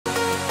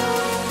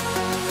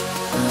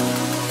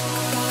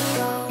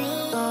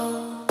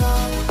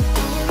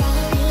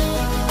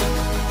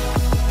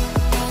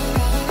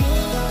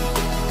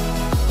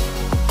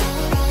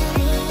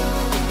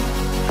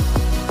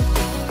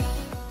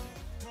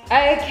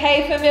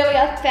Okay,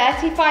 familiar,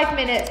 35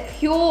 minutes,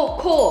 pure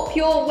core,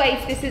 pure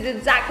waist. This is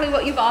exactly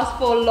what you've asked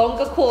for,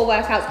 longer core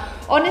workouts.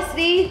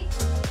 Honestly,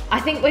 I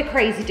think we're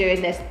crazy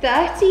doing this.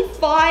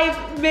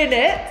 35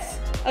 minutes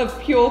of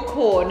pure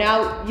core.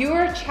 Now,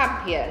 you're a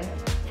champion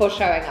for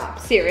showing up,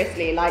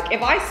 seriously. Like,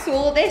 if I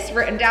saw this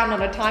written down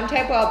on a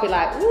timetable, I'll be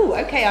like, ooh,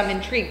 okay, I'm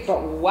intrigued,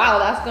 but wow,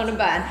 that's gonna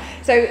burn.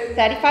 So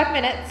 35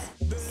 minutes,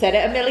 said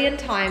it a million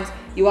times.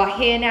 You are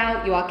here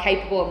now, you are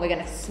capable, and we're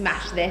gonna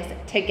smash this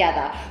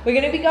together. We're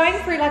gonna be going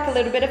through like a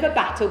little bit of a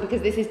battle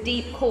because this is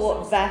deep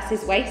core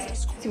versus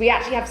waist. So we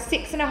actually have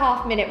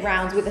 6.5 minute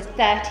rounds with a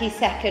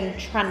 30-second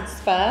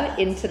transfer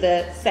into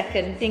the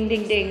second ding,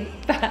 ding, ding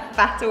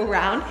battle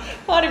round.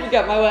 Can't even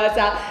get my words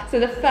out. So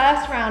the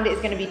first round is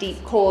gonna be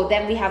deep core,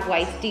 then we have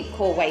waist, deep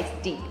core.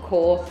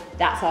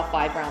 That's our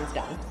 5 rounds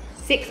done.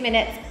 6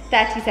 minutes,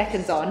 30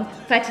 seconds on,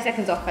 30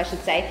 seconds off, I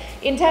should say.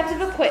 In terms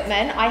of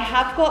equipment, I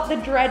have got the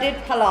dreaded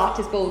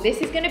Pilates ball. This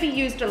is gonna be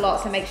used a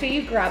lot, so make sure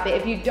you grab it.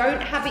 If you don't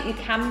have it, you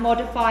can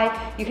modify.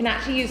 You can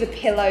actually use a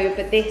pillow,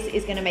 but this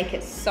is gonna make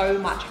it so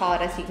much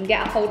harder, so you can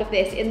get a hold of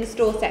this in the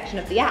store section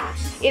of the app.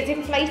 It's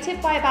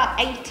inflated by about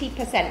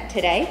 80%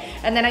 today.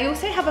 And then I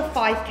also have a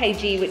 5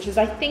 kg, which is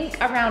I think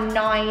around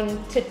 9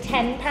 to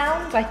 10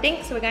 pounds, I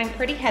think, so we're going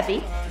pretty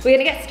heavy. We're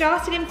gonna get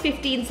started in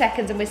 15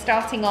 seconds, and we're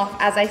starting off,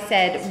 as I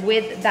said,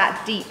 with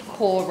that deep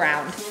core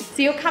round.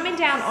 So you're coming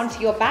down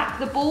onto your back.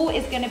 The ball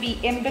is going to be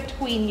in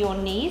between your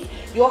knees.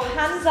 Your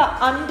hands are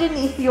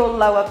underneath your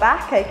lower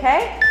back,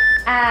 okay?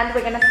 And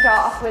we're going to start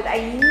off with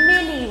a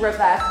mini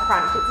reverse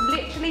crunch. It's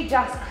literally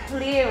just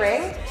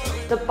clearing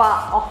the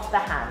butt off the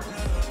hands.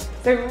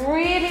 So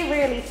really,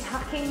 really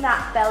tucking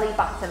that belly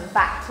button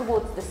back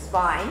towards the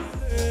spine.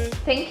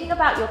 Thinking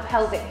about your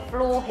pelvic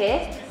floor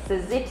here. So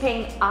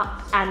zipping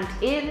up and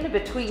in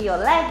between your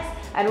legs,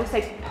 and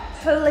also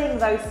pulling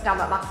those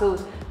stomach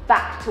muscles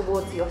back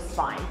towards your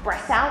spine.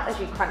 Breath out as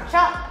you crunch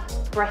up,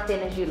 breath in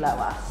as you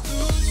lower.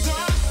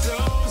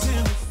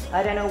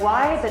 I don't know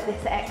why, but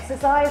this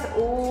exercise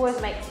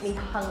always makes me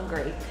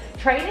hungry.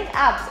 Training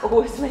abs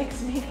always makes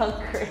me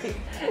hungry.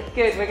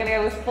 Good, we're gonna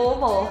go with 4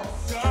 more.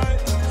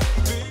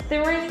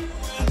 3,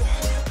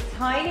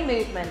 tiny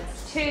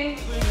movements, 2,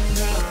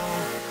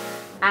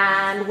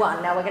 and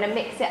 1. Now we're gonna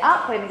mix it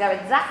up. We're gonna go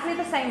exactly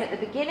the same at the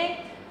beginning,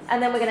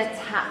 and then we're gonna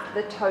tap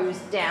the toes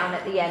down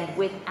at the end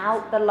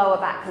without the lower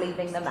back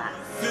leaving the mat.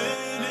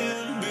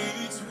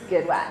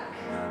 Good work.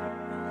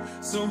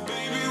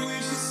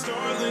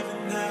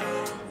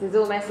 This is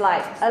almost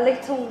like a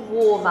little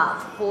warm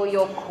up for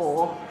your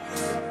core.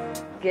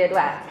 Good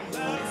work.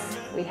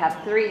 We have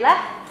 3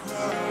 left.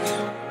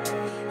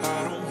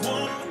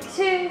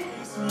 2.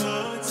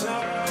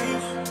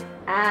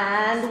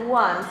 And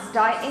 1.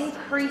 Start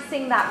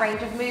increasing that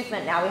range of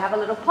movement. Now we have a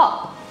little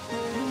pop.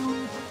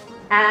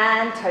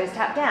 And toes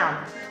tap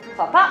down.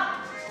 Pop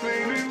up.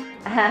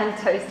 And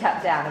toes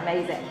tap down.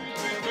 Amazing.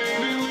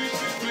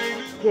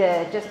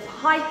 Good. Just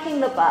piking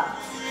the butt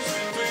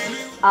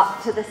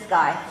up to the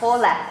sky. 4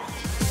 left.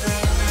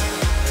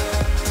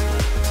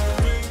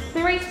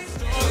 3.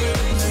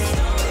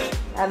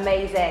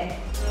 Amazing.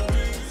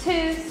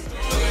 2.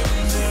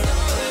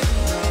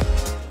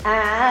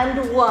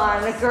 And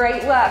 1.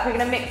 Great work. We're going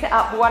to mix it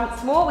up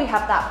once more. We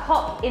have that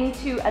pop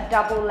into a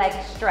double leg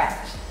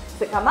stretch.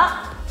 So come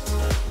up,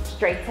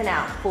 straighten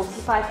out,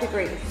 45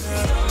 degrees.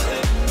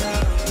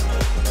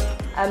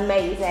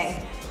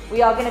 Amazing.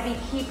 We are going to be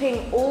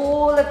keeping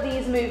all of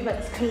these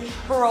movements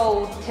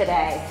controlled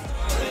today.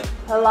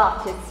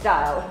 Pilates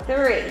style.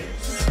 3.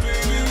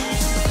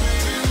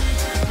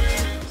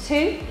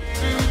 2.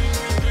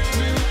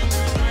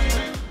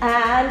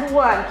 And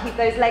 1. Keep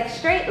those legs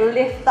straight.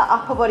 Lift the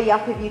upper body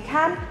up if you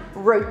can.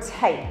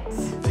 Rotate.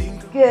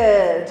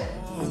 Good.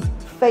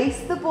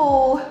 Face the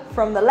ball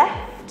from the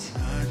left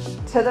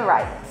to the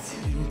right.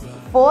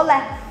 4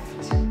 left.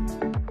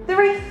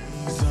 3,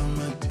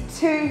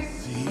 2,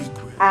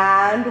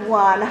 and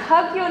 1.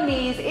 Hug your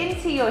knees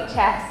into your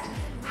chest.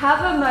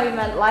 Have a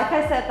moment. Like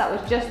I said, that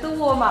was just the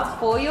warm up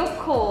for your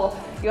core.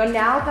 You're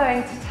now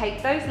going to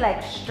take those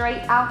legs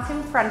straight out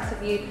in front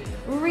of you.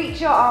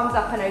 Reach your arms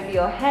up and over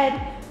your head.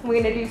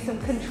 We're going to do some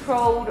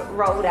controlled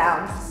roll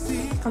downs.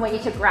 I want you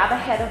to grab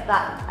grab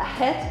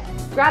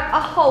a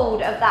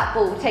hold of that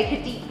ball. Take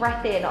a deep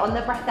breath in. On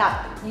the breath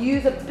out,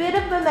 use a bit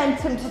of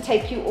momentum to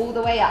take you all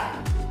the way up.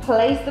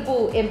 Place the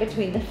ball in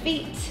between the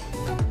feet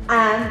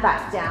and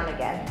back down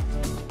again.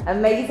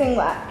 Amazing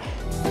work.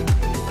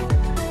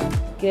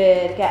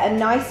 Good. Get a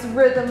nice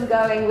rhythm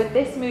going with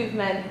this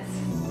movement.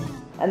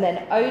 And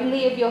then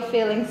only if you're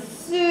feeling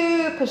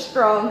super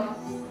strong,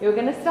 you're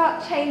going to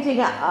start changing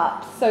it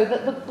up so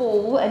that the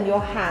ball and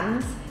your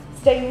hands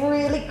stay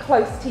really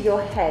close to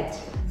your head.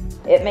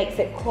 It makes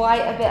it quite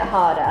a bit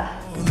harder.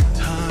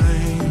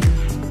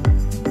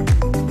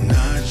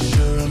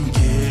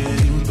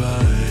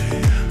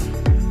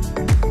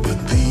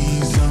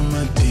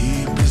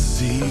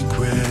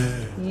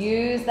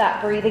 Use that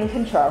breathing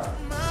control.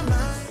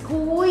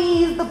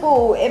 Squeeze the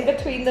ball in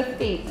between the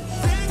feet.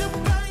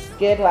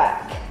 Good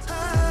work.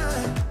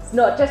 It's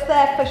not just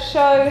there for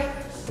show.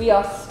 We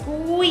are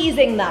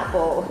squeezing that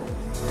ball.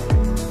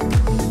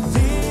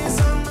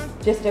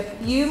 Just a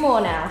few more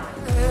now.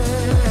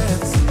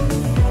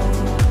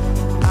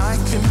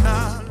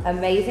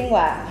 Amazing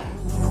work.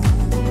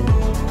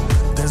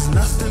 There's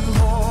nothing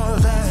more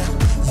that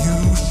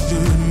you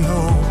should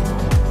know.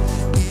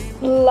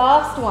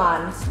 Last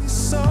one.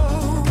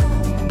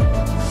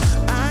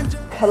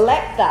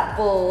 Collect that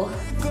ball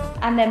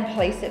and then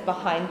place it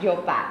behind your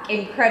back.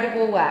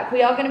 Incredible work.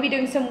 We are going to be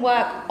doing some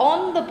work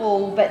on the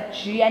ball, but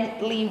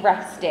gently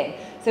resting.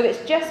 So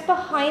it's just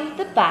behind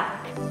the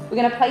back. We're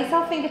going to place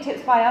our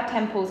fingertips by our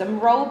temples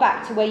and roll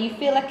back to where you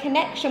feel a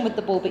connection with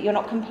the ball, but you're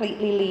not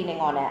completely leaning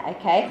on it,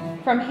 okay?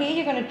 From here,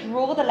 you're going to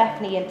draw the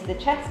left knee into the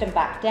chest and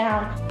back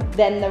down,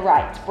 then the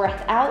right.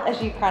 Breath out as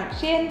you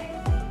crunch in,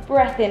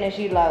 breath in as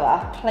you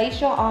lower.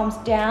 Place your arms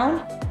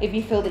down if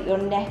you feel that your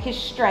neck is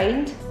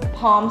strained,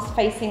 palms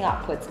facing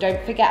upwards.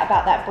 Don't forget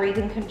about that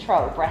breathing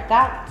control. Breath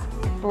out,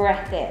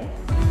 breath in.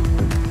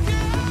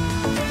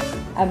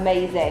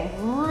 Amazing.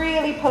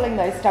 Really pulling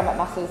those stomach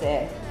muscles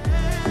in.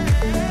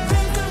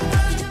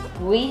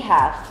 We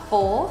have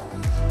 4,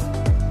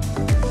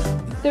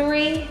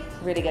 3,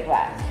 really good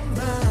work,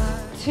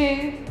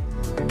 2,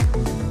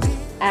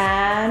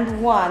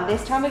 and 1.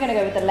 This time we're going to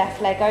go with the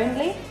left leg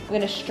only. We're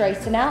going to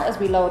straighten out as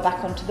we lower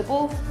back onto the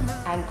ball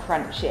and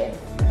crunch in.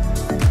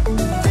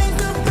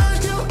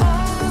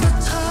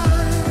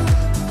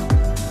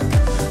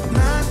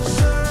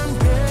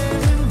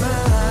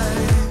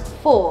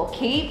 4,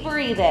 keep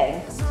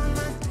breathing.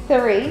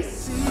 3,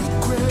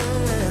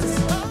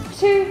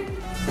 2,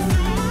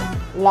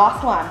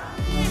 last one.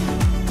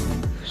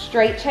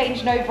 Straight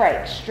change, no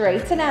break.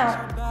 Straighten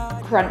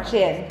out, crunch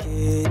in.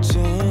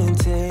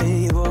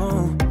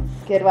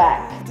 Good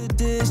work.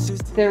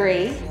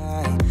 3,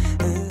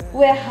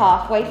 we're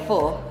halfway.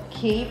 4,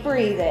 keep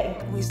breathing.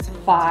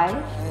 5,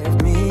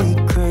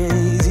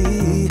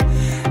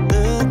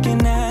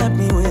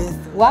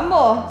 1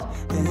 more.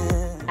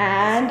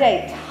 And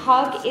 8,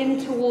 hug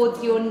in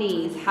towards your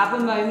knees. Have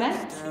a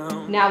moment.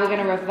 Now we're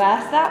going to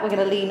reverse that. We're going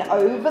to lean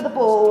over the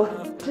ball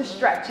to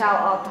stretch out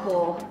our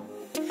core.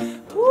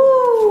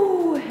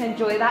 Woo!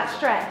 Enjoy that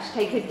stretch.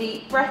 Take a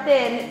deep breath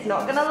in. It's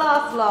not going to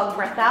last long.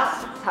 Breath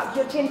out. Tuck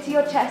your chin to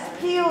your chest.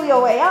 Peel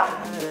your way up.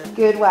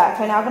 Good work.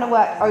 We're now going to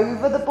work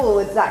over the ball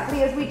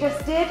exactly as we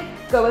just did.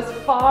 Go as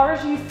far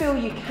as you feel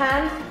you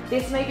can.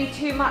 This may be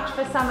too much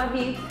for some of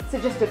you, so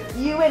just a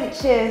few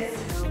inches.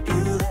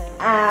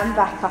 And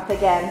back up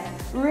again.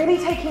 Really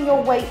taking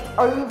your weight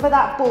over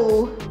that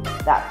ball,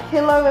 that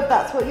pillow if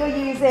that's what you're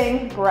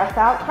using. Breath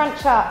out,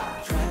 crunch up.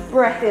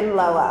 Breath in,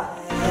 lower.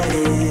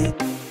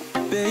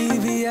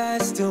 Baby, I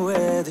still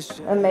wear the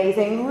shirt.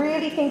 Amazing.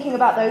 Really thinking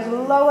about those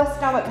lower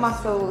stomach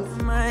muscles.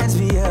 Reminds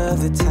me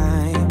of the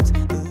times.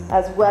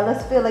 As well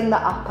as feeling the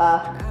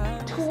upper.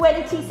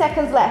 20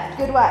 seconds left.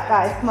 Good work,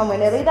 guys. Come on, we're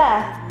nearly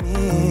there.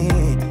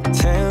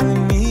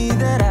 Telling me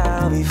that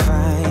I'll be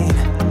fine.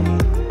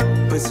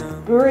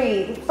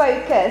 Breathe,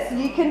 focus,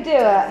 you can do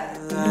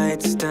it.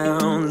 Lights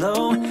down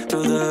low,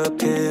 throw the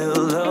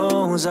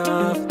pillows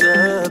off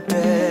the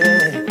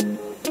bed.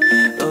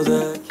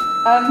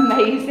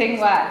 Amazing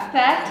work.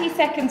 30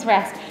 seconds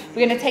rest.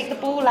 We're going to take the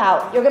ball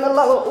out. You're going to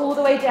lower all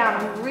the way down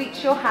and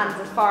reach your hands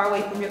as far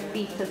away from your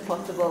feet as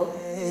possible.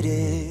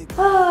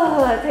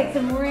 Oh, take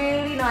some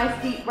really nice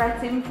deep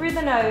breaths in through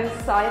the nose,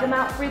 sigh them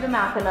out through the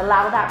mouth, and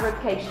allow that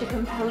ribcage to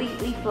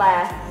completely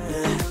flare.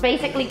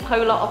 Basically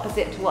polar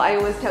opposite to what I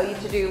always tell you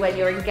to do when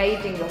you're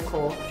engaging your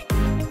core.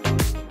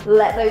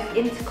 Let those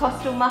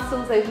intercostal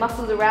muscles, those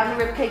muscles around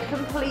the ribcage,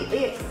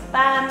 completely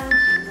expand.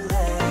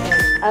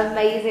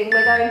 Amazing.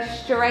 We're going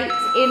straight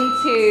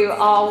into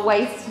our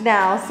waist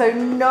now. So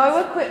no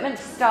equipment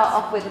to start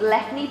off with.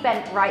 Left knee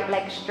bent, right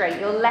leg straight.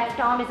 Your left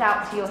arm is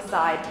out to your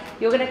side.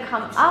 You're going to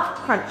come up,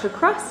 crunch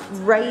across,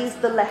 raise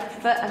the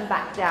left foot and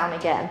back down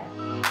again.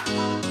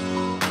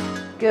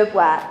 Good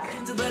work.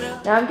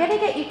 Now I'm going to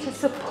get you to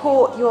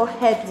support your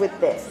head with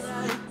this.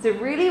 So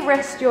really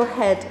rest your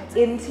head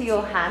into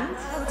your hands.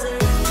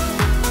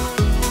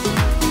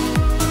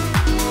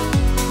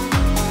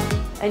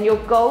 And your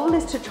goal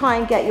is to try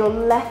and get your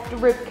left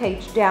rib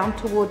cage down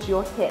towards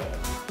your hip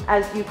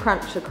as you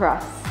crunch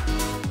across.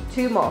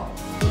 2 more.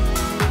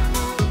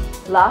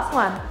 Last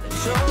one.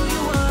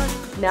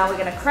 Now we're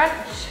going to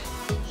crunch,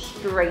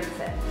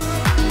 straighten.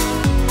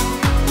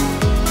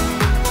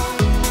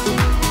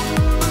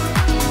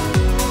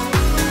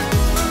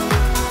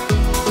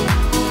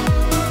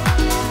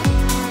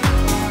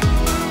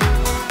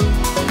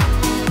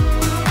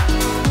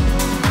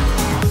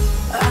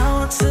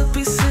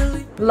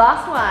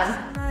 Last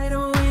one.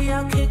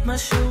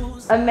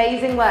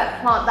 Amazing work.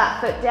 Plant that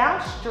foot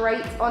down,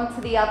 straight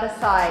onto the other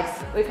side.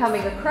 We're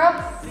coming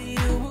across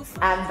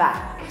and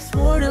back.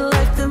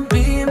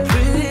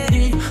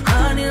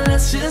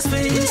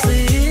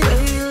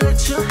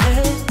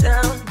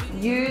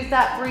 Use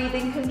that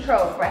breathing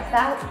control. Breath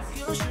out,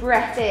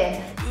 breath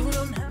in.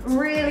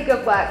 Really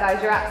good work,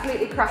 guys. You're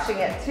absolutely crushing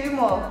it. 2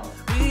 more.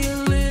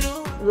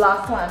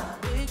 Last one.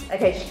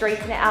 Okay,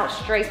 straighten it out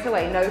straight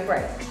away, no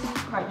break.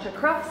 Crunch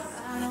across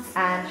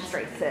and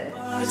straighten.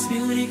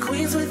 Beauty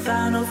queens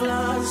without no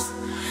flaws.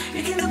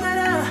 You can do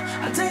better.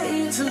 I dare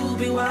you to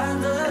be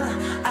wilder.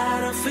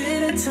 I don't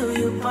fit into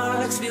your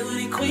box.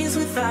 Beauty queens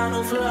without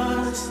no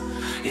flaws.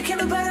 You can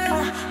do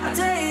better. I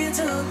dare you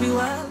to be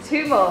wild.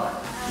 2 more.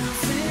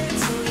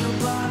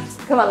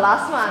 Come on,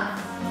 last one.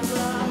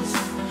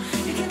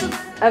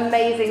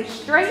 Amazing.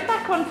 Straight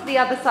back onto the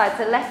other side.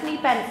 So left knee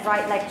bent,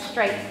 right leg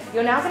straight.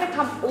 You're now going to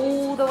come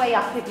all the way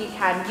up if you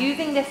can,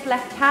 using this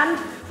left hand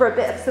for a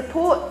bit of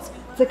support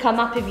to come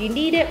up if you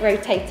need it.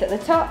 Rotate at the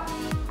top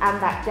and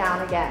back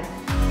down again.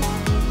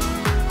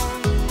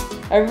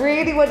 I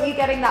really want you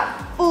getting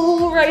that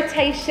full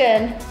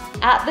rotation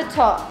at the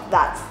top.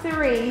 That's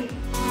 3.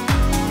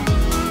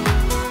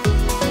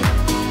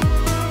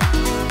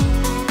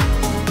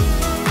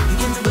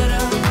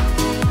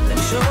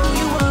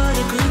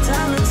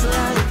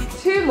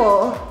 Two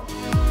more.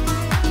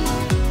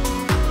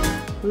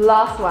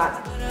 Last one.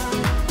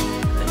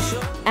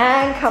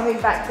 And coming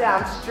back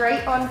down,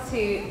 straight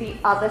onto the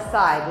other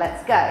side.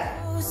 Let's go.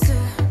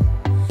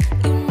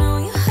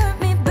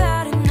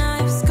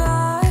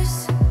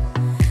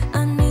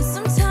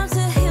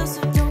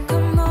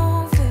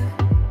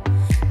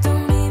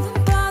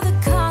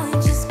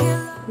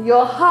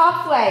 You're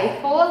halfway,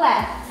 4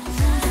 left.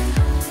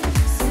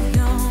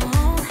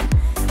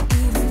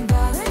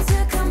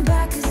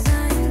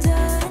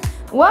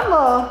 One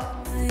more.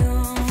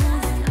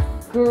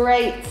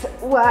 Great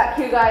work,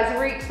 you guys.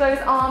 Reach those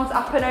arms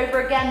up and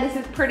over again. This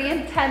is pretty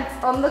intense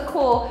on the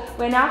core.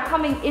 We're now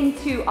coming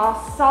into our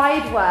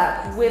side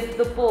work with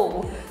the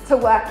ball to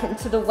work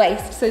into the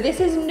waist. So this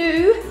is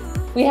new.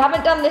 We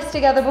haven't done this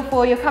together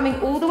before. You're coming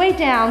all the way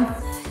down.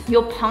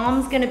 Your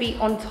palm's gonna be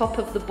on top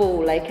of the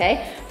ball,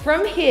 okay?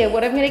 From here,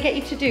 what I'm gonna get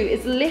you to do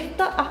is lift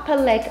the upper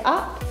leg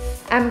up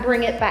and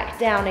bring it back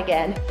down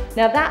again.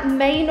 Now that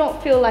may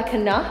not feel like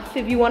enough.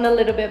 If you want a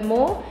little bit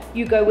more,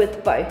 you go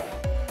with both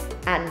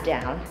and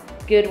down.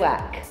 Good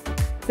work.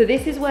 So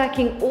this is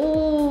working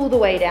all the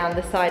way down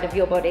the side of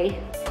your body.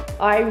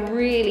 I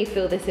really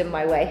feel this in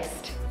my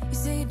waist.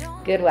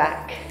 Good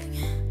work.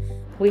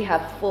 We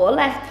have 4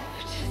 left.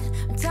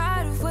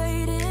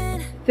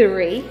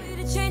 3,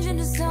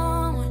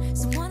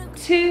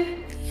 2,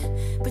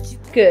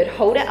 good.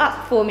 Hold it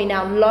up for me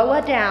now.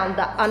 Lower down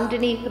the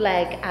underneath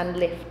leg and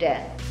lift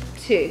it.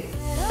 2,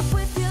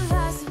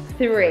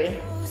 3.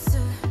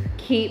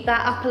 Keep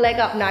that upper leg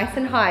up nice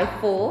and high.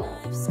 4,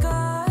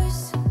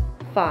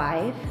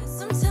 5,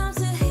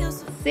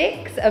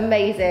 6.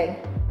 Amazing.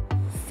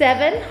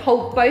 7.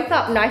 Hold both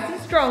up nice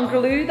and strong.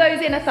 Glue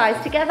those inner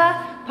thighs together.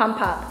 Pump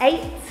up. 8,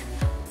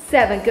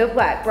 7. Good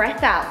work.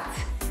 Breath out.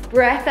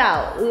 Breath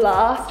out.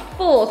 Last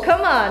 4.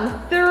 Come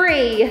on.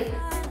 3,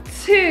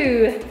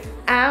 2,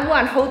 and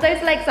 1. Hold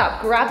those legs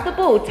up. Grab the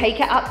ball. Take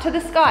it up to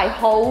the sky.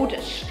 Hold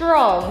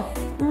strong.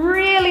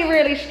 Really,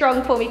 really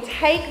strong for me.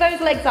 Take those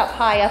legs up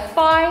higher.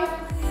 5,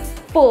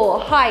 4.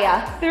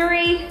 Higher.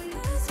 3,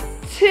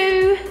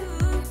 2,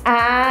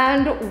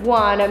 and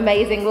 1.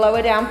 Amazing.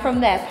 Lower down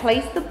from there.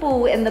 Place the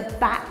ball in the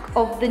back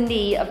of the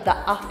knee of the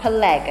upper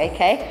leg,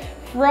 okay?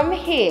 From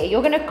here,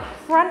 you're gonna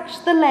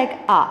crunch the leg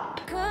up.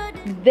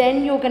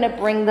 Then you're gonna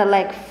bring the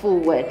leg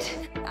forward.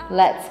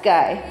 Let's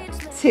go.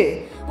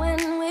 2,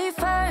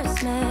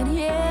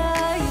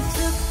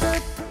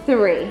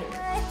 3.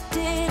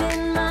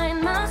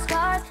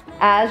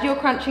 As you're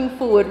crunching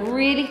forward,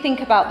 really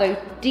think about those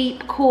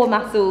deep core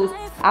muscles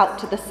out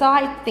to the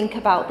side. Think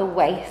about the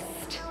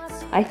waist.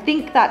 I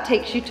think that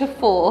takes you to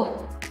 4,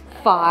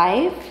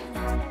 5,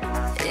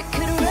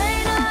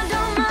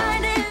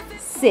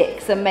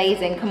 6.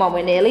 Amazing. Come on,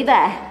 we're nearly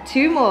there.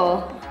 2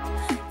 more.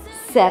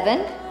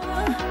 7.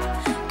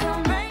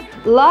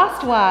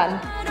 Last one.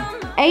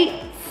 8.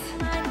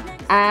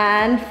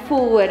 And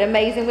forward.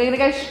 Amazing. We're gonna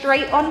go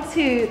straight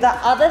onto the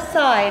other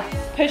side.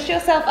 Push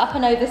yourself up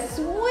and over.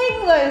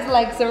 Swing those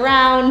legs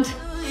around.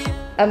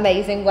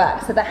 Amazing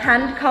work. So the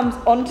hand comes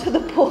onto the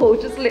ball,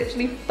 just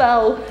literally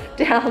fell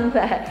down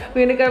there.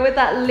 We're gonna go with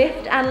that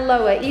lift and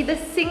lower, either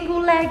single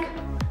leg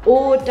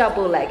or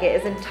double leg. It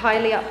is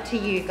entirely up to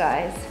you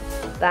guys.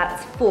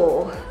 That's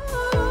 4,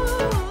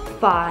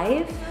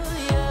 5,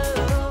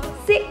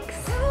 6,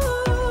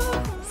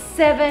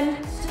 7.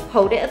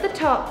 Hold it at the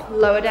top,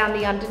 lower down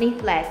the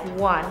underneath leg.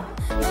 1,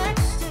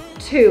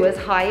 2, as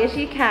high as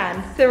you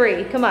can.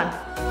 3, come on.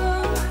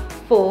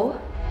 4,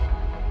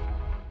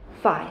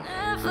 5,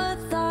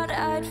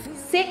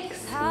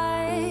 6,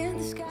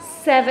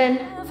 7.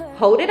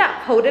 Hold it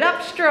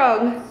up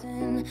strong.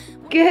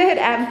 Good,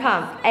 and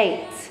pump.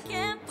 8,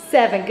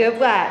 7, good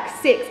work.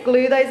 6,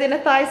 glue those inner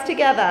thighs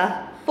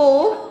together.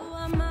 4,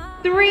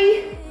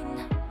 3,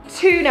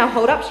 2, now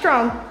hold up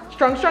strong.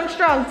 Strong, strong,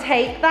 strong.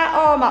 Take that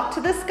arm up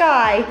to the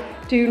sky.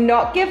 Do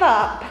not give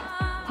up.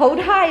 Hold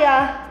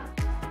higher,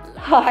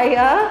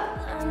 higher,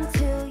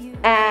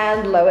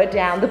 and lower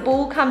down. The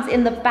ball comes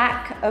in the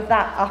back of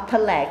that upper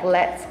leg.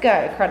 Let's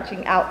go.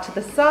 Crunching out to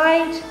the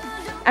side.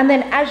 And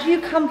then as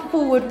you come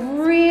forward,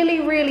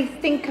 really, really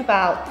think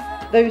about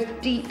those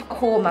deep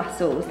core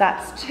muscles.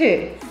 That's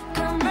 2,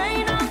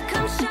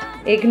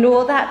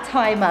 Ignore that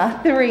timer.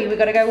 3, we're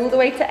gonna go all the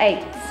way to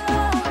 8.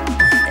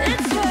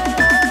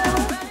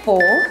 4.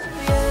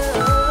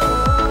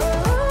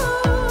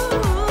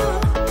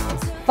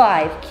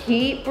 5,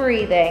 keep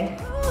breathing.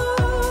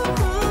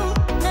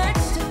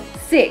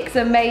 6,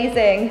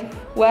 amazing.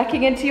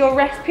 Working into your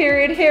rest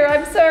period here,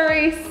 I'm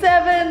sorry.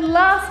 7,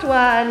 last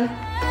one.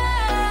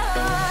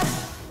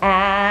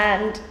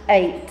 And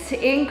 8,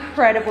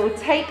 incredible.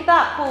 Take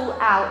that ball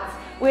out.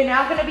 We're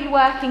now gonna be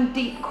working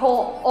deep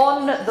core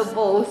on the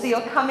ball. So you're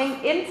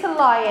coming into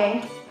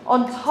lying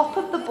on top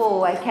of the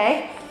ball,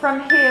 okay?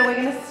 From here, we're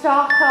gonna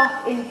start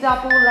off in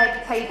double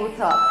leg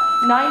tabletop.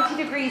 90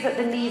 degrees at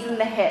the knees and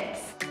the hips.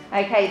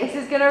 Okay, this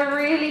is gonna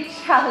really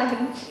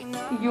challenge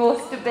your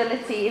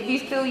stability. If you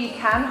feel you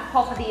can,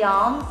 hover the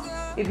arms.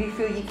 If you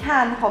feel you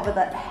can, hover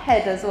the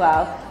head as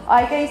well.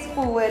 Eye gaze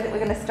forward. We're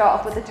gonna start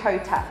off with a toe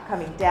tap,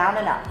 coming down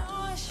and up.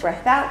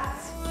 Breath out,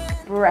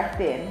 breath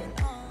in.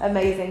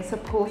 Amazing,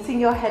 supporting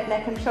your head,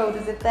 neck and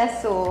shoulders if they're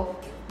sore.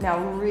 Now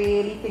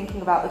really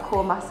thinking about the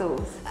core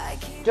muscles.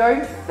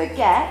 Don't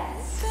forget,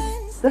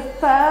 the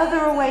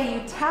further away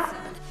you tap,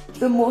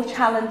 the more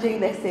challenging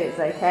this is,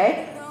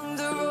 okay?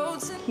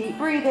 Keep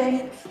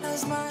breathing.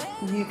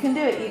 You can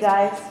do it, you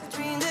guys.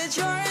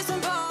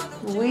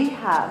 We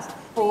have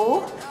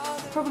 4.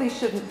 Probably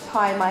shouldn't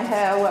tie my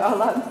hair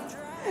while I'm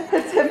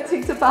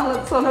attempting to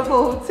balance on a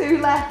ball. 2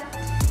 left.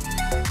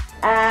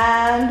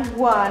 And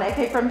 1.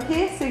 Okay, from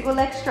here, single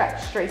leg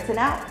stretch. Straighten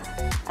out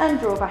and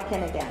draw back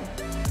in again.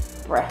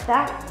 Breath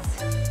out,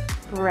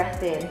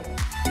 breath in.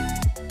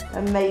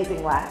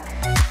 Amazing work.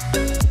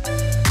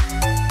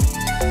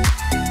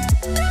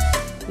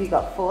 You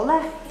got 4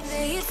 left.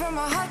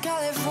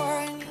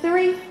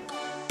 3,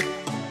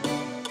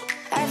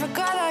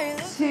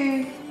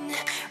 2.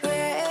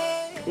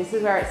 This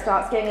is where it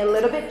starts getting a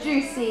little bit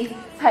juicy.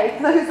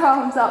 Take those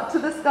arms up to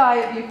the sky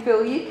if you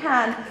feel you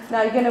can.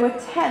 Now you're going to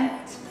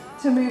attempt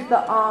to move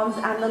the arms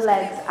and the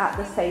legs at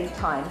the same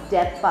time.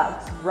 Dead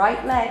bugs.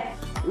 Right leg,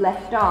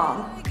 left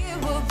arm.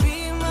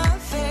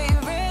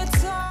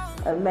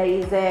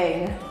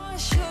 Amazing.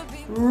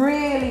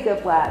 Really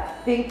good work.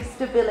 Think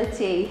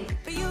stability.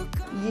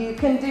 You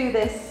can do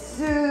this.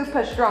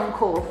 Super strong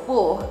core.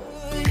 4,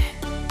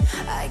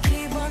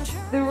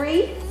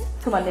 3.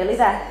 Come on, nearly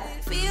there.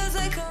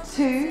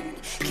 2.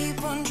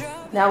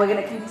 Now we're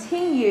going to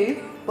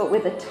continue, but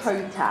with a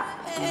toe tap.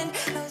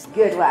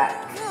 Good work.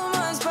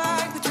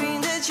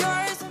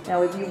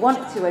 Now if you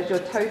want to, as you're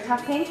toe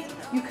tapping,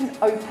 you can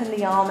open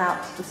the arm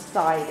out to the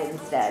side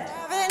instead.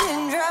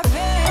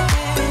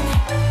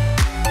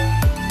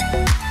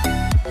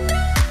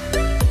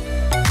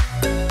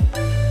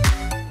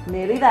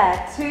 Nearly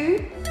there.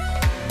 2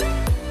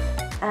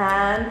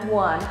 and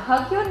 1.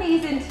 Hug your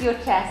knees into your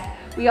chest.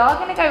 We are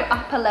going to go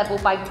up a level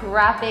by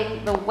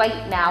grabbing the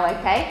weight now,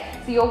 okay?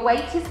 So your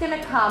weight is going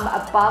to come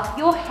above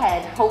your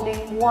head,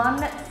 holding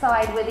one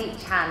side with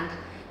each hand.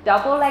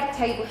 Double leg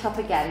tabletop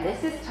again.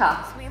 This is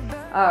tough.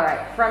 All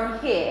right, from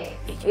here,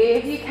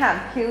 if you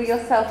can, peel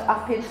yourself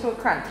up into a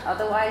crunch.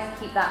 Otherwise,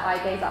 keep that eye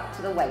gaze up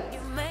to the weight.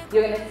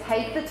 You're going to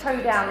take the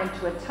toe down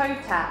into a toe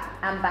tap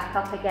and back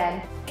up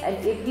again. And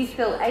if you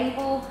feel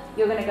able,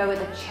 you're going to go with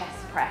a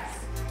chest press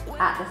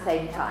at the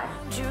same time.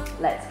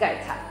 Let's go.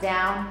 Tap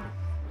down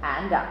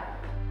and up.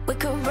 We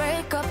could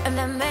break up and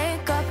then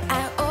make up.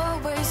 I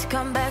always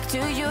come back to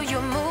you. You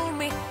move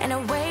me in a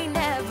way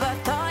never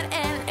thought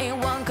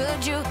anyone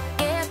could. You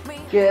get me.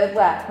 Good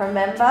work.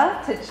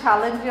 Remember to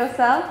challenge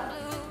yourself.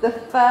 The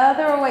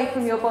further away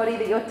from your body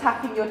that you're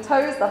tapping your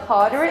toes, the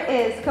harder it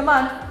is. Come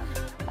on.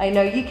 I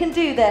know you can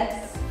do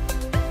this.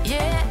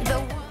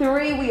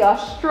 3, we are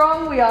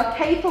strong, we are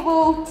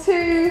capable.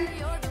 2,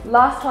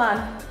 last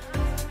one.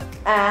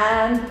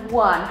 And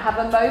 1. Have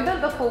a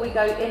moment before we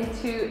go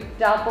into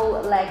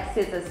double leg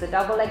scissors, so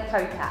double leg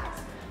toe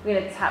taps. We're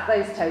going to tap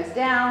those toes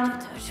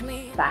down,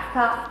 back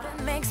up,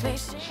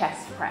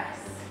 chest press.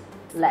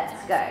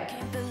 Let's go.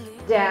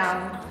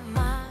 Down,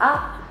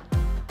 up,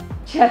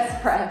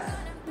 chest press.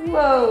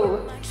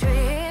 Whoa.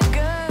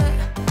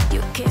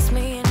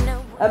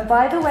 And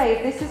by the way,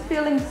 if this is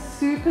feeling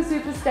super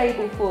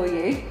stable for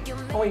you,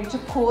 I want you to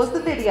pause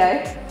the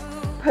video,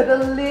 put a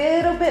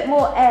little bit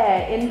more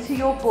air into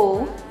your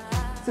ball,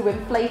 so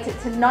inflate it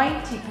to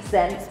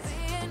 90%,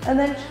 and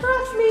then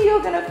trust me,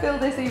 you're gonna feel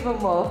this even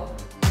more.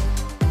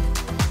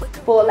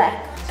 4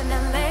 left.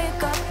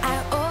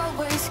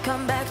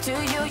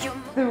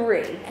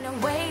 3.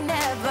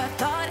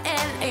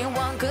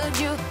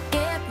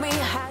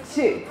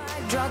 2.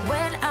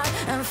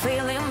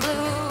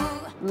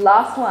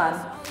 Last one.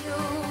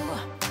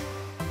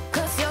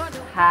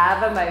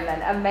 Have a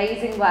moment.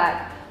 Amazing work.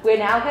 We're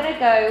now going to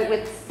go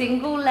with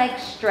single leg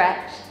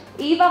stretch,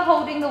 either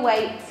holding the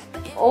weight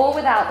or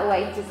without the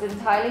weight. It's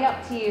entirely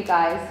up to you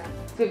guys.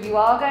 So if you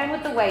are going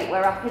with the weight,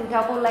 we're up in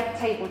double leg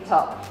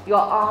tabletop. Your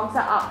arms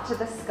are up to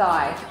the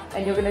sky,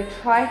 and you're going to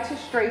try to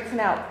straighten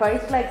out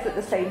both legs at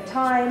the same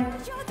time,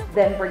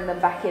 then bring them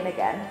back in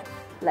again.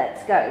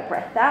 Let's go.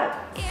 Breath out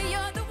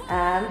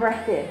and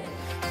breath in.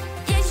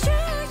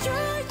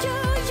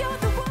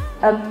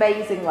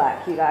 Amazing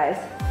work, you guys.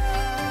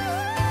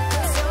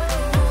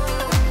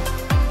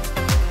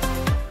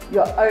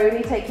 You're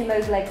only taking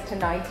those legs to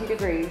 90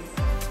 degrees.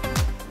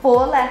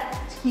 4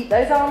 left, keep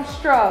those arms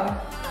strong.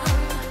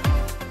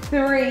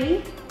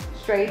 3,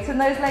 straighten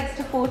those legs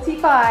to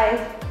 45.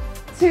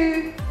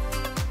 2,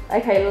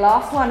 okay,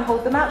 last one,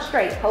 hold them out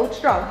straight, hold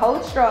strong,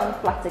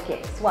 flutter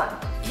kicks. 1,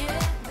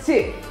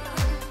 2,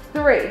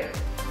 3,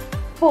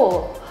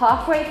 4,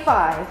 halfway,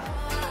 5,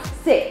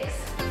 6,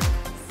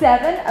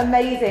 7,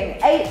 amazing,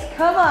 8,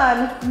 come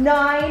on,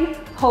 9,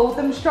 hold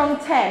them strong,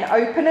 10,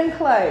 open and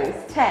close,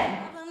 10,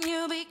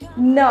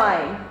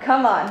 9,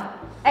 come on,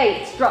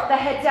 8, drop the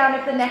head down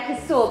if the neck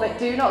is sore, but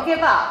do not give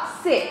up,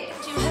 6,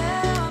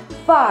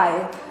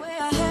 5,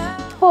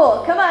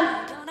 4, come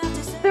on,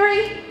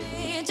 3,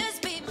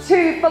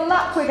 2, for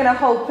luck, we're gonna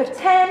hold for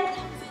 10,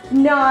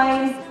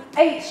 9,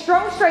 8,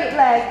 strong straight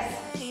legs,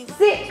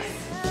 6,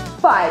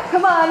 5,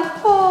 come on,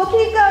 4,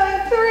 keep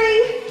going,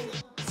 3,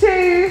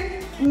 2,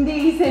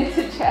 knees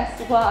into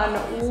chest,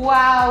 1,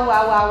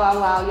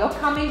 wow, you're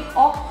coming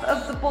off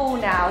of the ball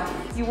now,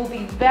 you will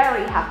be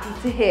very happy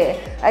to hear.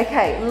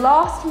 Okay,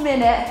 last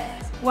minute,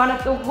 one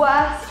of the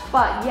worst,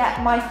 but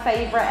yet my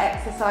favorite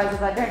exercises,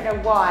 I don't know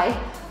why,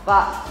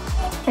 but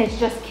it's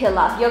just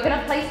killer. You're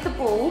gonna place the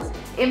ball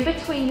in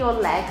between your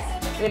legs.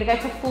 You're gonna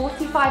go for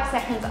 45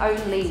 seconds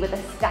only with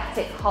a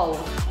static hold.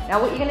 Now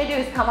what you're gonna do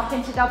is come up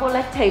into double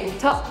leg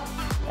tabletop,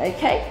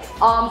 okay?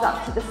 Arms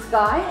up to the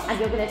sky, and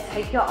you're gonna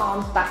take your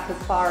arms back as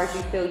far as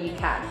you feel you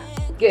can.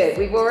 Good,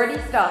 we've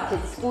already started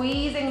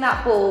squeezing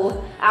that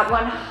ball at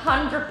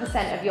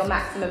 100% of your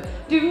maximum.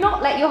 Do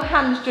not let your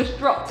hands just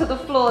drop to the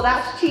floor,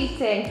 that's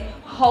cheating.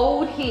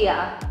 Hold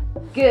here.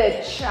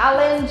 Good,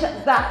 challenge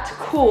that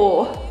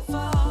core.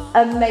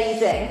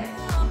 Amazing.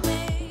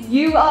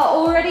 You are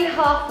already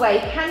halfway.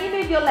 Can you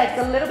move your legs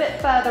a little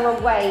bit further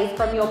away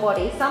from your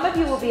body? Some of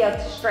you will be able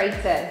to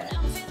straighten.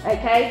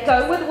 Okay,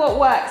 go with what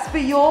works for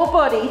your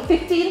body.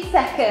 15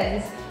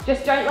 seconds.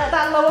 Just don't let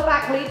that lower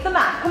back leave the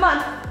mat. Come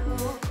on.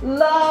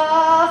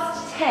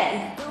 Last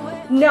 10,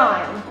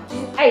 9,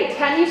 8.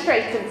 Can you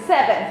straighten?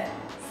 7,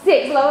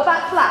 6. Lower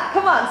back flat.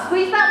 Come on,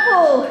 squeeze that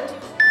ball.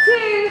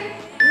 2,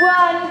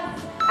 1.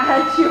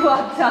 And you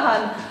are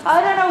done. I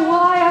don't know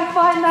why I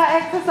find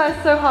that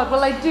exercise so hard.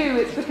 Well, I do.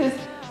 It's because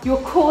your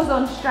core's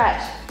on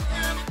stretch.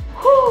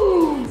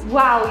 Whew.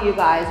 Wow, you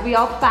guys. We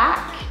are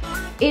back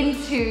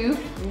into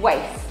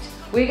waist.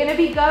 We're going to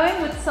be going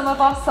with some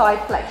of our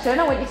side flexion.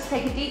 I want you to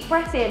take a deep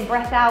breath in,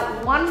 breath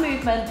out. One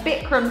movement,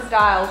 Bikram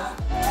style.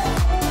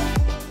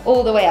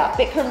 All the way up,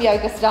 Bikram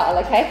yoga style,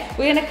 okay?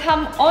 We're gonna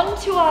come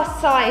onto our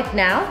side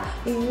now.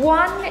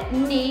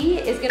 One knee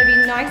is gonna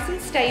be nice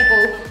and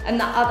stable, and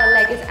the other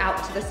leg is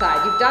out to the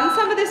side. You've done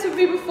some of this with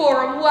me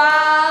before, and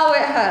wow,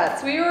 it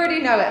hurts. We already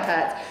know it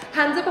hurts.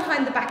 Hands are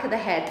behind the back of the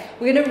head.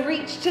 We're gonna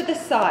reach to the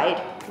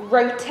side,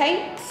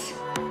 rotate,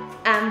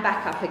 and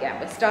back up again.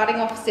 We're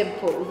starting off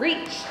simple.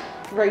 Reach,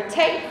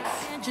 rotate.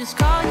 Just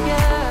call you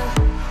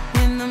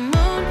when the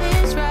moon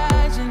is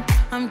rising.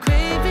 I'm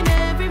craving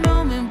every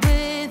moment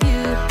with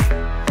you.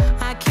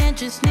 I can't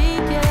just need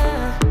you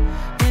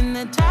when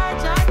the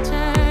tides are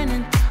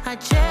turning. I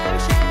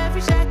cherish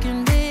every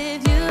second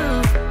with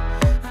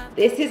you.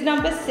 This is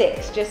number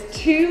 6, just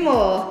 2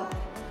 more.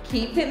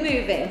 Keep it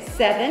moving.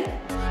 7.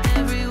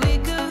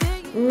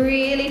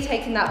 Really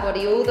taking that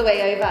body all the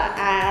way over,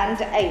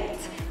 and 8.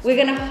 We're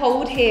gonna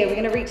hold here. We're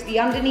gonna reach the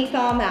underneath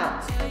arm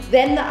out,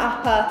 then the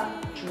upper,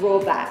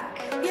 draw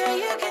back.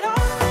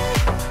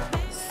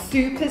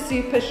 Super,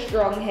 super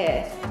strong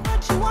here.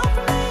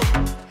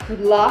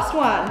 Last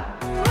one.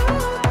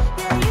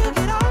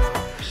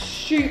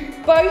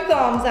 Shoot both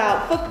arms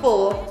out for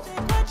 4.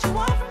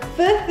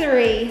 For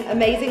 3,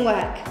 amazing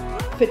work.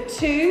 For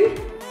 2,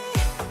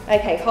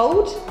 okay,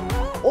 hold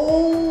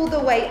all the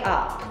way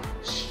up.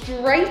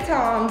 Straight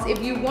arms.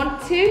 If you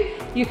want to,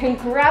 you can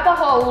grab a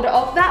hold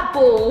of that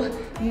ball.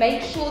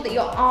 Make sure that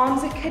your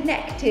arms are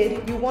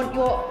connected. You want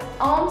your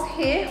arms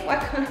here,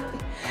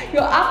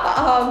 your upper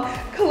arm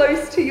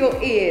close to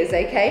your ears,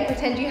 okay?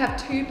 Pretend you have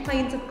 2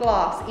 planes of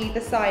glass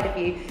either side of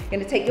you. You're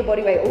gonna take your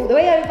body weight all the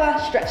way over,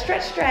 stretch,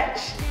 stretch, stretch,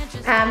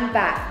 and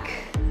back.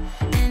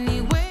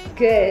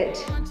 Good.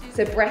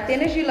 So breath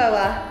in as you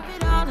lower.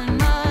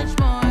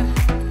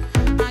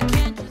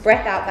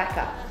 Breath out, back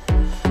up.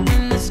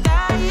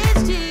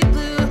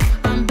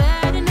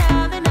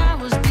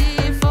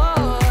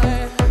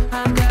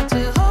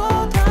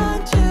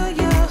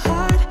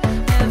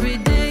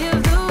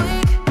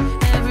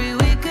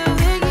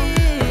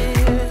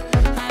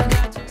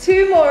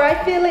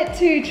 I feel it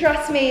too,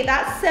 trust me.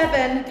 That's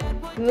 7.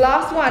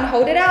 Last one,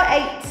 hold it out.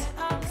 8,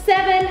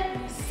 7,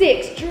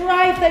 6.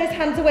 Drive those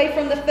hands away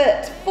from the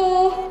foot.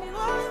 4,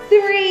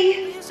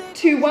 3,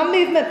 2, 1.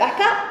 Movement back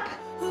up.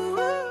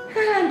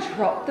 And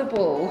drop the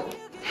ball.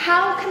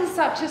 How can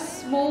such a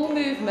small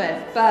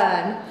movement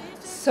burn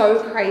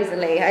so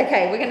crazily?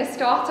 Okay, we're gonna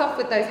start off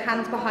with those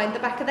hands behind the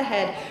back of the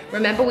head.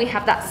 Remember, we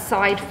have that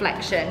side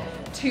flexion.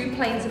 2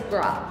 planes of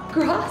glass.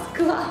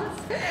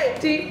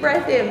 Deep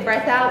breath in,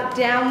 breath out,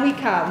 down we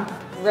come.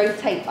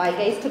 Rotate, eye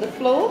gaze to the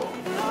floor,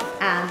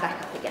 and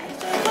back up again.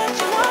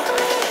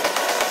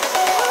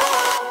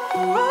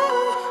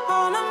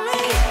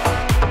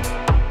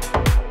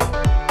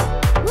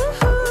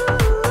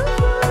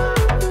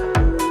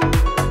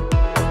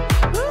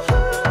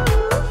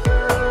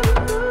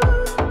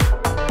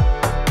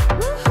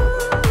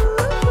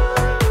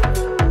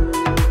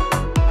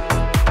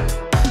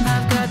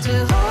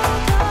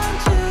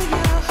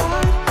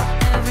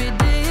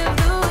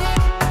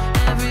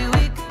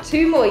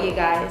 more, you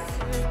guys.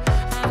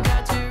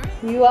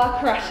 You are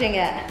crushing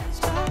it.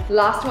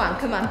 Last one,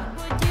 come on.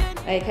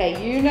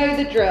 Okay, you know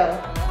the drill.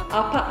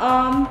 Upper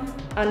arm,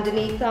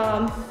 underneath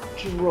arm,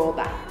 draw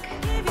back.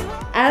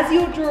 As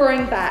you're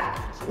drawing back,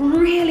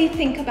 really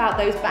think about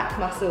those back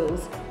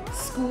muscles.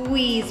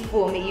 Squeeze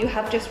for me, you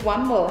have just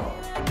one more.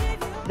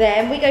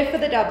 Then we go for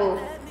the double.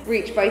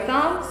 Reach both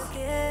arms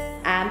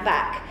and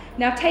back.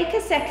 Now take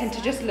a second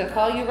to just look.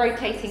 Are you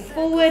rotating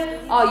forward?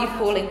 Are you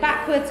falling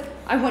backwards?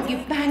 I want you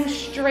bang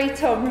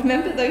straight on.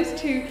 Remember those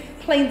two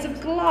planes of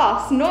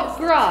glass, not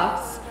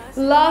grass.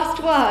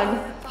 Last one.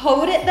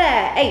 Hold it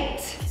there. 8,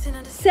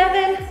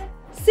 7,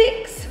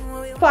 6,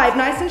 5.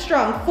 Nice and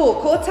strong.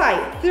 4. Core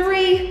tight.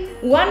 3.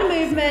 1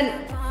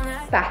 movement.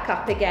 Back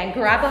up again.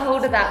 Grab a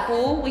hold of that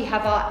ball. We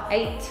have our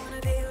 8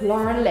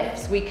 Lauren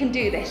lifts. We can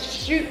do this.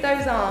 Shoot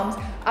those arms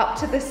up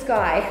to the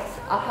sky.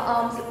 Upper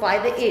arms by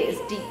the ears.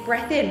 Deep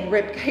breath in.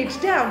 Rib cage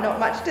down. Not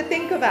much to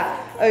think about.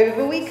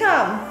 Over we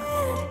come.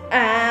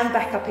 And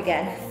back up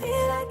again.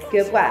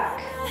 Good work.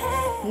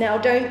 Now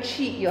don't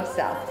cheat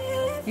yourself.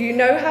 You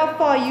know how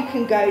far you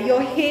can go.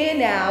 You're here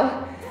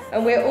now.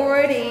 And we're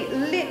already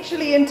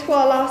literally into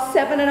our last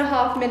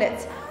 7.5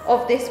 minutes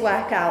of this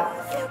workout.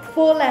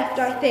 4 left,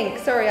 I think.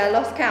 Sorry, I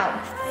lost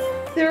count.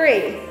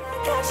 3.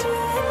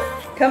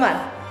 Come on.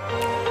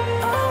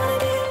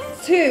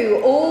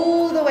 2,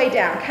 all the way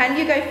down. Can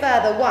you go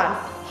further? 1,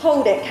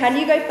 hold it. Can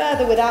you go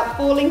further without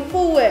falling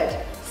forward?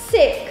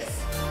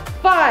 6,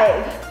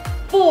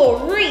 5,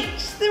 4, reach.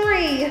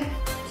 3,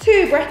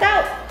 2, breath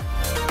out.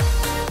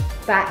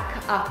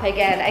 Back up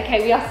again.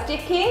 Okay, we are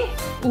sticking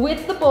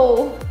with the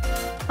ball.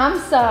 I'm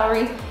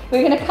sorry.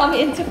 We're gonna come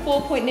into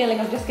 4-point kneeling.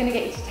 I'm just gonna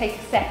get you to take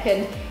a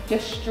second.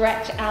 Just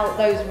stretch out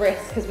those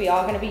wrists because we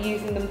are gonna be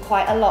using them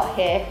quite a lot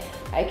here,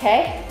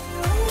 okay?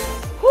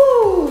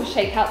 Whoo,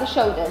 shake out the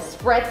shoulders.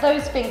 Spread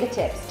those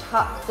fingertips.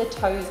 Tuck the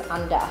toes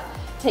under.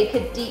 Take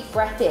a deep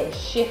breath in.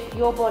 Shift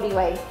your body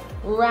weight.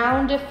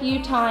 Round a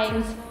few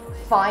times.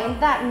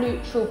 Find that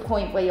neutral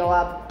point where you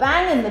are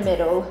bang in the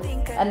middle.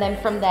 And then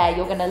from there,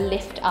 you're gonna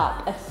lift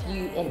up a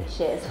few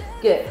inches.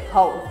 Good,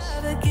 hold.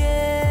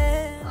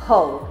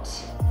 Hold.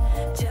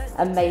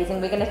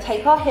 Amazing. We're going to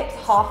take our hips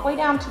halfway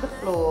down to the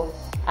floor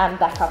and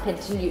back up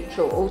into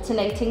neutral,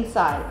 alternating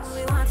sides.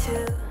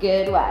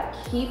 Good work.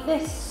 Keep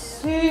this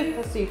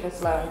super, super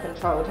slow and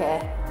controlled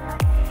here.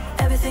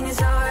 Everything is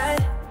alright.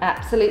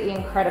 Absolutely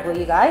incredible,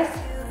 you guys.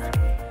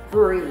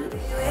 Breathe.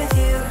 With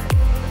you.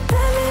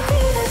 Let me be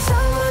the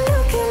someone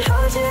who can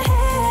hold your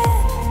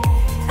hand.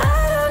 I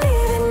don't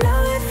even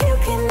know if you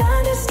can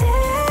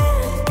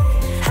understand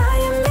how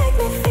you make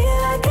me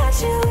feel. I got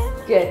you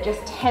in. Good.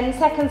 Just 10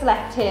 seconds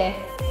left here.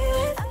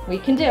 We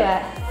can do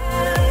it.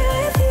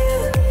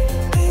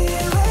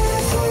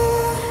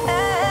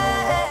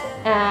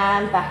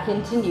 And back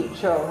into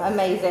neutral.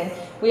 Amazing.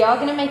 We are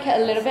going to make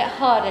it a little bit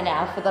harder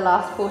now for the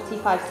last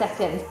 45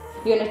 seconds.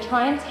 You're going to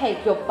try and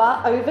take your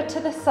butt over to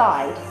the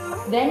side,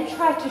 then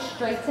try to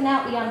straighten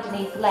out the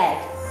underneath leg,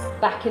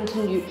 back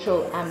into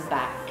neutral and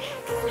back.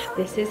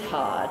 This is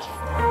hard.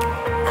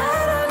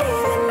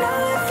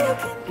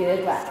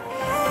 Good work.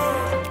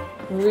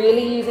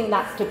 Really using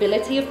that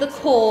stability of the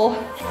core,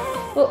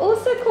 but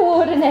also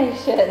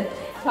coordination.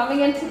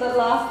 Coming into the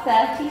last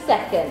 30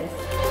 seconds.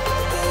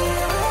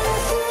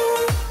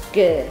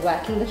 Good,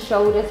 working the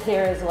shoulders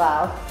here as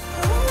well.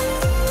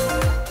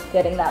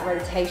 Getting that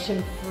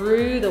rotation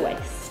through the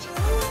waist.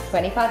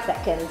 25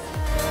 seconds.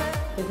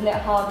 Isn't it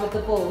hard with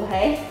the ball,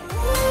 hey?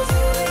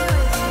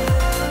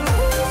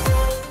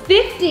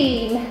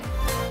 15.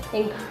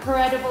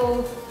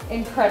 Incredible,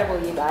 incredible,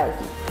 you guys.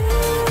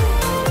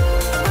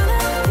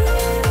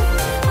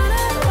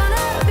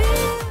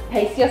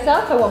 Pace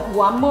yourself. I want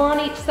 1 more on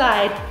each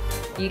side.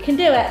 You can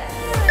do it.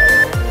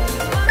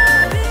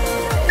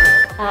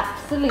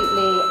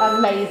 Absolutely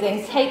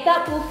amazing. Take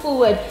that ball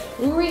forward.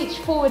 Reach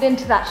forward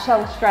into that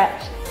shoulder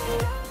stretch.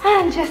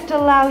 And just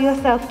allow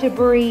yourself to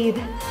breathe.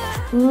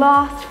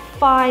 Last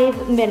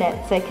 5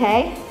 minutes,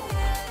 okay?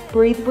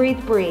 Breathe,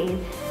 breathe,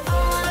 breathe.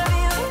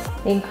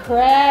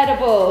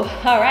 Incredible.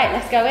 All right,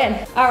 let's go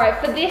in. All right,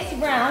 for this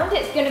round,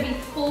 it's gonna be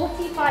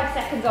 45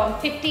 seconds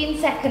on, 15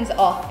 seconds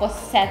off for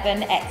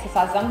 7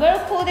 exercises. I'm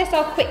gonna call this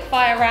our quick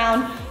fire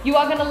round. You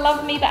are gonna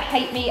love me but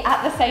hate me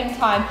at the same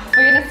time.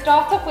 We're gonna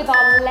start off with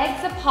our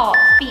legs apart,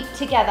 feet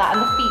together, and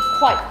the feet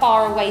quite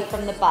far away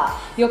from the butt.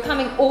 You're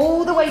coming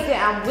all the way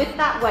down with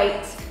that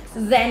weight,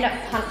 then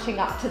punching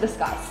up to the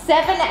sky.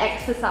 7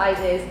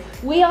 exercises.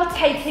 We are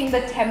taking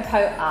the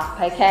tempo up,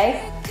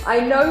 okay? I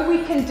know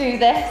we can do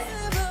this,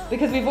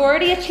 because we've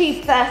already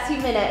achieved 30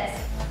 minutes,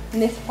 and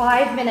this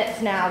 5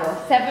 minutes now, or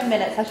 7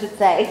 minutes I should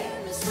say,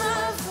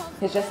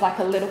 is just like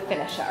a little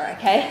finisher,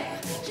 okay?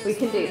 We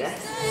can do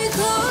this.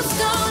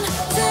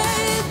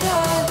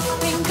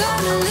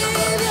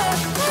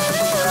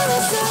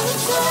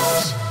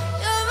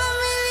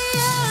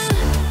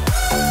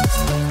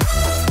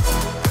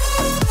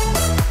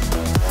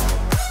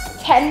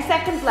 10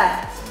 seconds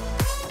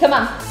left. Come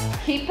on,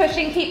 keep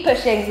pushing,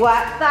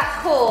 work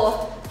that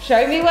core.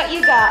 Show me what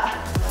you got.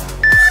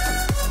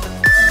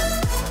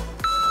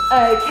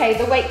 Okay,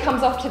 the weight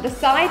comes off to the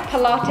side,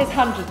 Pilates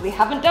 100s. We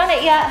haven't done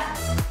it yet.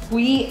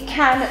 We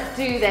can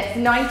do this.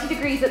 90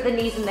 degrees at the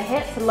knees and the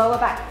hips, lower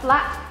back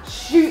flat.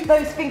 Shoot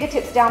those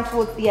fingertips down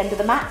towards the end of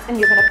the mat, and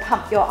you're gonna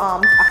pump your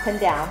arms up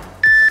and down.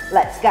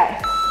 Let's go.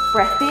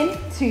 Breath in,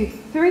 2,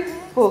 3,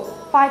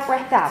 4, 5.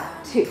 Breath out,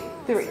 2,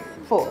 3,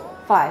 4,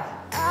 5.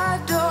 I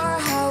adore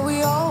how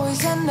we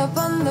always end up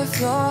on the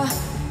floor.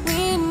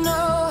 We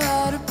know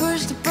how to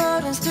push the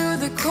buttons to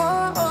the core.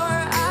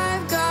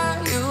 I've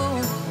got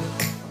you.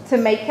 To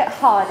make it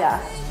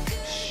harder,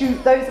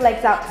 shoot those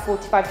legs out to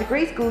 45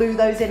 degrees, glue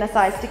those inner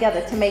thighs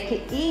together. To make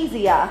it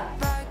easier,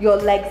 your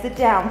legs are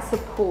down,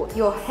 support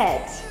your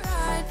head.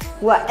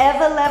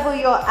 Whatever level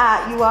you're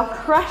at, you are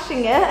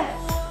crushing it.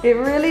 It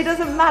really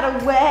doesn't matter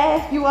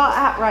where you are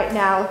at right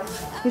now.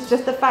 It's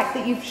just the fact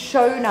that you've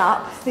shown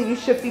up, that you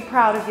should be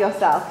proud of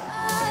yourself.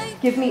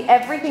 Give me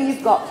everything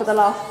you've got for the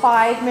last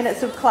 5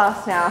 minutes of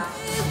class now.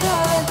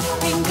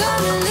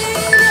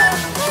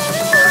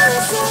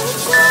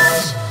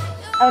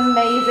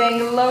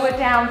 Amazing, lower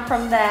down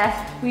from there.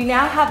 We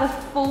now have a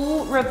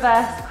full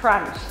reverse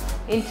crunch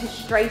into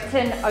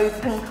straighten,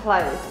 open,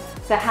 close.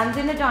 So hands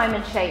in a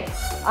diamond shape,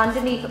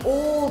 underneath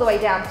all the way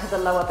down to the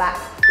lower back.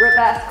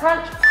 Reverse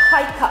crunch,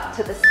 hike up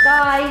to the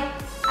sky,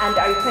 and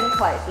open,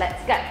 close.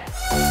 Let's go.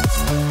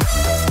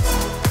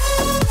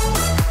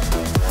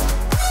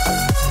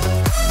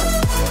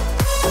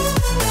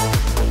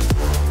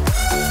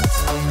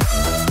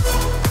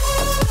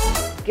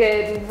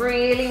 Good,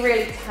 really,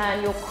 really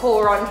turn your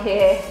core on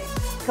here.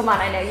 Come on,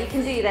 I know you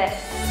can do this.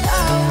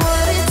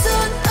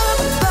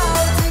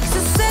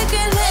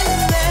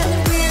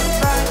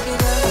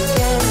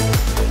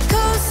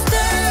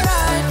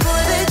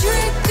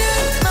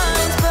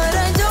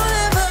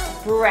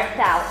 Breath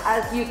out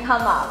as you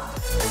come up.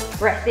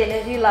 Breath in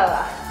as you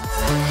lower.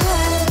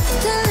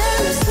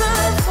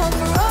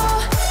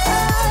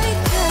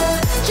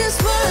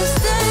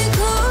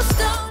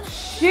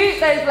 Shoot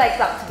those legs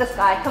up to the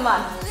sky, come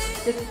on.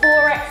 Just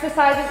 4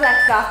 exercises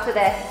left after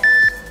this.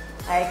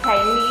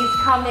 Okay, knees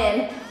come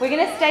in. We're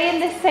gonna stay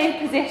in this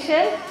same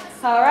position,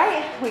 all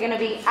right? We're gonna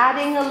be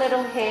adding a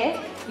little here.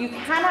 You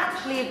can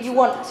actually, if you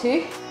want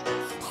to,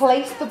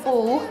 place the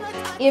ball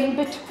in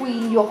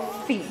between your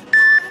feet.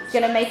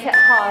 Gonna make it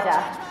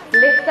harder.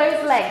 Lift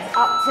those legs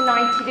up to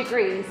 90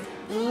 degrees.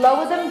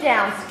 Lower them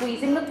down,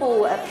 squeezing the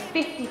ball at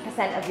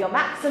 50% of your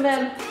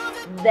maximum,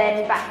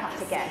 then back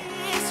up again.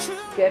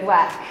 Good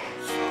work.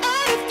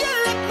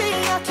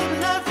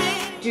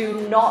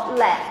 Do not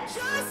let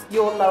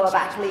your lower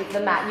back leave the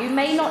mat. You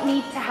may not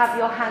need to have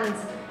your hands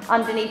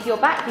underneath your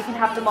back. You can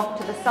have them off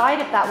to the side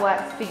if that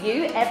works for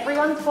you.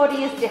 Everyone's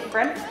body is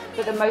different,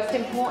 but the most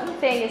important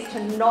thing is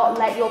to not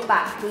let your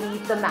back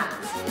leave the mat.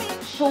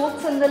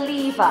 Shorten the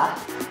lever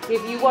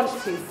if you want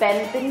to.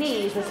 Bend the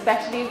knees,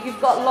 especially if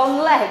you've got long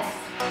legs.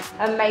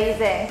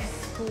 Amazing.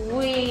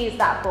 Squeeze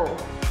that ball.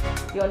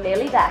 You're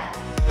nearly there.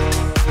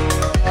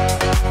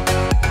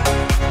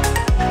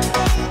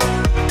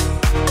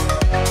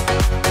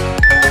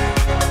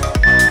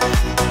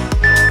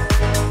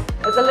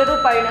 As a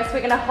little bonus,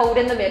 we're gonna hold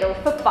in the middle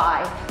for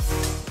 5,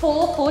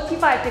 4,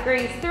 45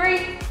 degrees,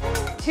 3,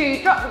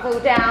 2, drop the ball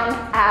down,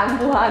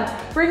 and 1.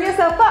 Bring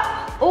yourself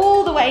up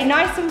all the way,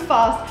 nice and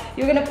fast.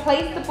 You're gonna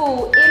place the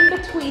ball in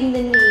between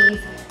the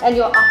knees and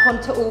you're up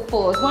onto all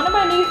 4s. One of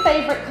my new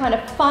favorite kind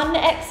of fun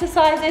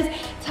exercises,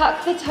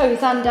 tuck the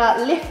toes under,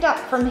 lift up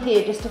from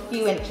here just a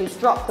few inches,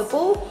 drop the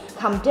ball,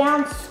 come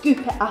down,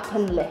 scoop it up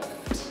and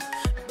lift.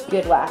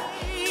 Good work.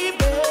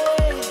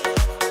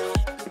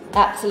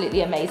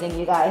 Absolutely amazing,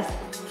 you guys.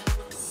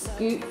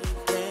 Scoop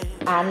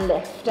and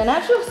lift. And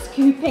as you're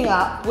scooping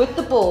up with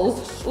the ball,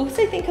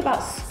 also think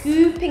about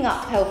scooping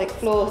up pelvic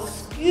floor,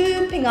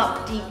 scooping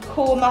up deep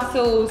core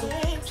muscles,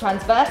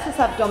 transversus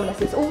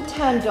abdominis, it's all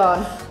turned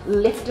on.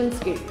 Lift and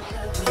scoop.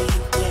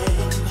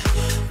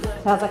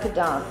 Sounds like a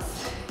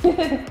dance.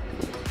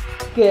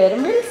 Good,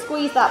 and really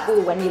squeeze that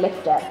ball when you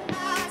lift it.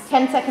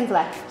 10 seconds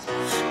left.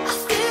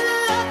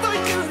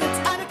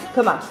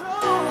 Come on.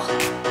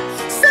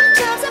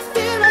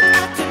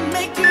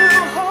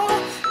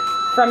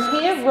 From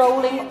here,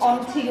 rolling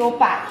onto your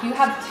back, you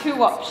have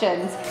 2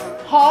 options.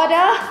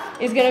 Harder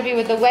is gonna be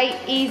with the weight,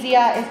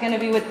 easier is gonna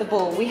be with the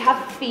ball. We have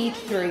feed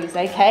throughs,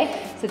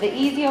 okay? So the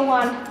easier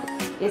one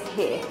is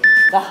here.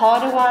 The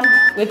harder one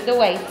with the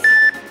weight.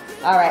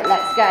 All right,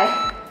 let's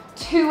go.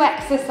 2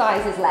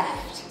 exercises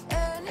left.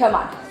 Come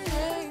on,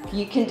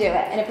 you can do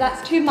it. And if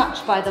that's too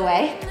much, by the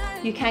way,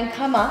 you can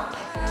come up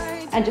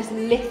and just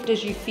lift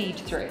as you feed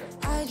through.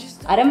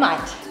 I don't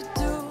mind.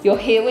 You're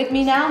here with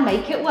me now,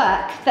 make it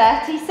work.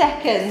 30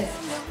 seconds.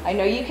 I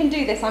know you can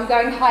do this, I'm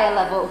going higher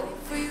level.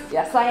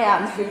 Yes, I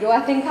am. Who do I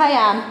think I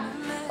am?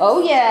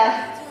 Oh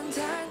yeah.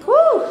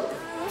 Woo!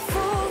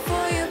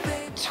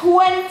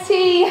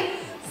 20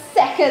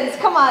 seconds,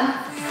 come on.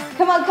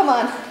 Come on, come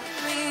on.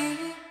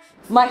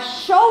 My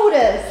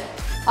shoulders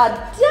are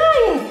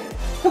dying.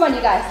 Come on,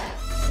 you guys.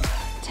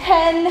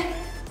 10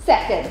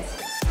 seconds.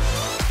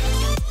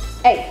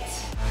 8,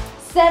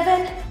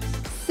 7,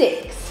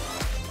 6,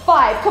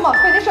 5. Come on,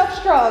 finish off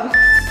strong.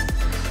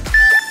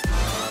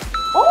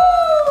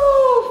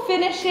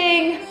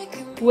 finishing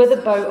with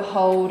a boat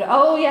hold.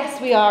 Oh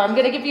yes, we are. I'm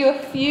gonna give you a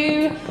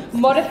few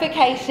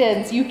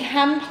modifications. You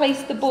can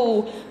place the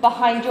ball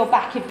behind your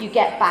back if you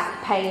get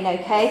back pain,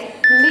 okay?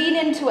 Lean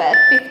into it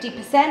at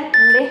 50%,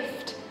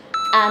 lift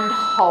and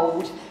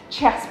hold.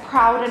 Chest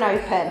proud and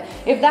open.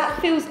 If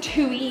that feels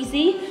too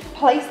easy,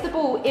 place the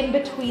ball in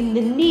between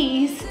the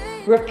knees.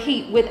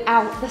 Repeat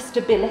without the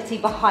stability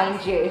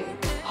behind you.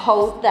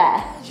 Hold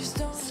there.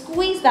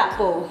 Squeeze that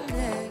ball,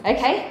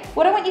 okay?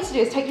 What I want you to do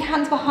is take your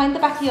hands behind the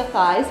back of your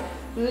thighs,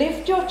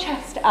 lift your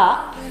chest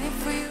up.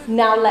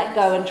 Now let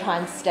go and try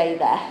and stay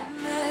there.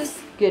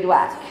 Good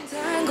work.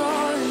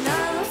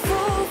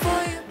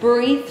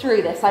 Breathe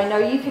through this. I know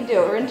you can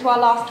do it. We're into our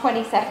last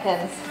 20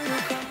 seconds.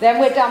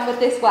 Then we're done with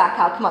this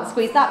workout. Come on,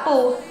 squeeze that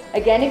ball.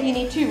 Again, if you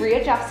need to,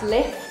 readjust,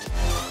 lift,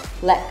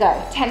 let go.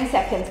 10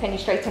 seconds. Can you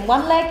straighten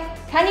one leg?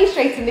 Can you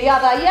straighten the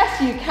other? Yes,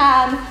 you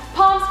can.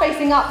 Palms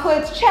facing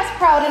upwards, chest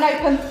proud and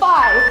open.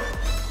 5,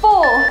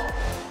 4,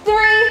 3,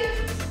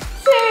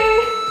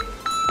 2,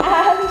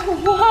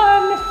 and 1.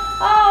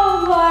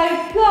 Oh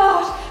my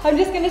gosh. I'm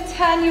just gonna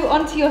turn you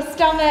onto your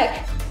stomach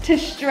to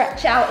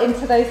stretch out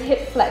into those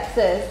hip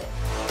flexors.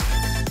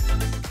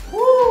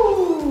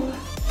 Woo.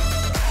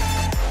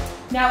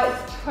 Now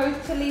it's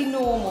totally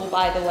normal,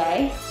 by the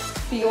way,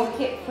 for your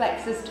hip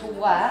flexors to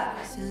work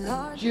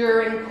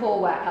during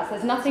core workouts.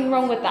 There's nothing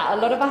wrong with that.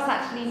 A lot of us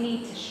actually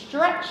need to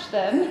stretch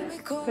them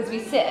because we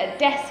sit at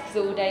desks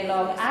all day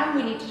long and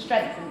we need to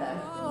strengthen them.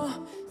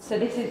 So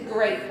this is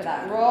great for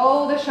that.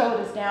 Roll the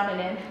shoulders down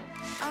and in.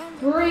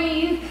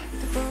 Breathe.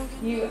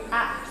 You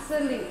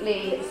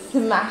absolutely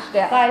smashed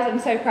it. Guys, I'm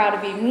so proud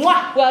of you.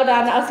 Mwah! Well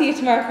done. I'll see you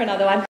tomorrow for another one.